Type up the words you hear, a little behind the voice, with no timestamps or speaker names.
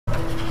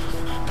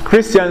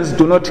Christians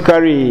do not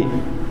carry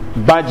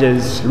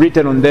badges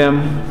written on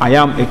them, "I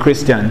am a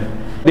Christian."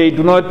 They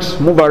do not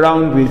move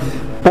around with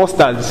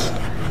posters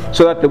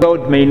so that the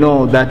world may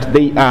know that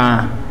they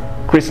are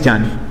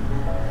Christian.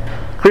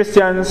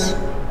 Christians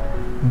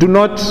do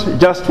not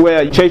just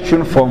wear church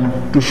uniform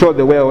to show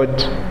the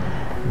world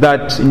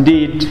that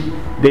indeed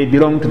they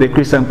belong to the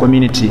Christian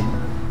community.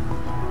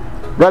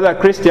 Rather,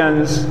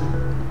 Christians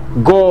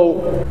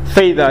go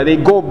further, they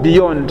go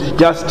beyond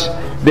just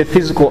the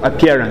physical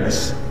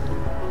appearance.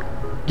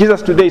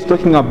 Jesus today is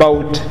talking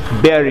about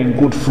bearing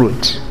good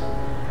fruit.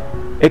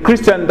 A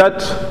Christian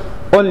that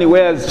only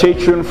wears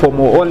church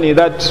uniform, or only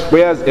that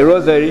wears a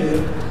rosary,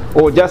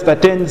 or just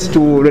attends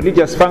to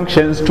religious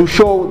functions to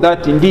show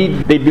that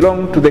indeed they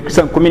belong to the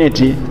Christian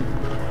community,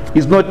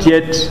 is not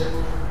yet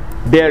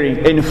bearing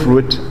any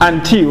fruit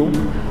until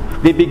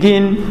they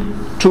begin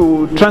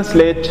to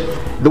translate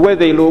the way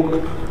they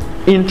look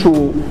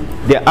into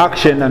their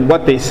action and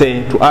what they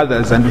say to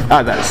others and with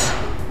others.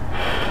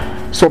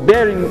 So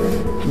bearing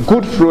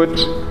good fruit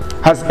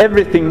has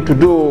everything to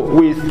do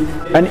with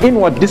an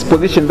inward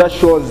disposition that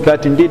shows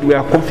that indeed we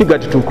are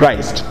configured to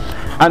Christ.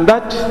 And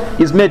that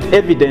is made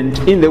evident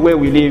in the way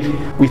we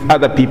live with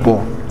other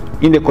people,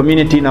 in the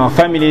community, in our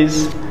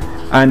families,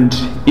 and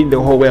in the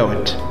whole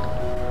world.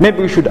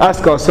 Maybe we should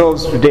ask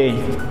ourselves today,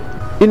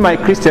 in my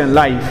Christian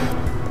life,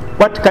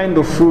 what kind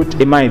of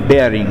fruit am I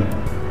bearing?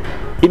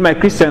 In my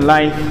Christian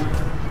life,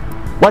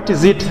 what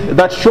is it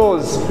that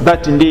shows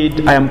that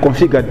indeed I am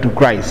configured to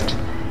Christ?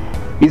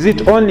 Is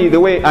it only the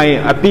way I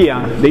appear,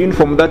 the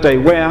uniform that I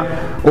wear,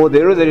 or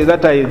the rosary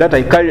that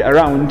I carry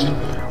around,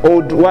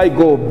 or do I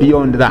go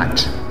beyond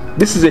that?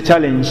 This is a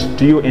challenge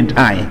to you and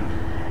I.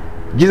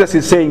 Jesus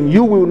is saying,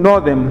 you will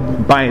know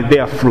them by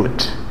their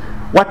fruit.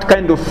 What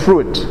kind of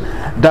fruit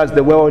does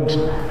the world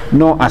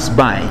know us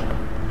by?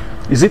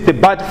 Is it the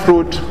bad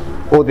fruit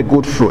or the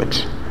good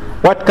fruit?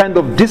 What kind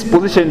of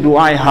disposition do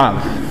I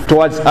have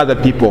towards other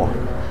people?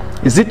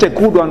 Is it a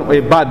good one or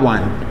a bad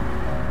one?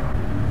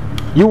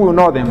 You will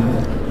know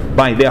them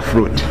by their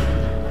fruit.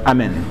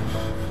 Amen.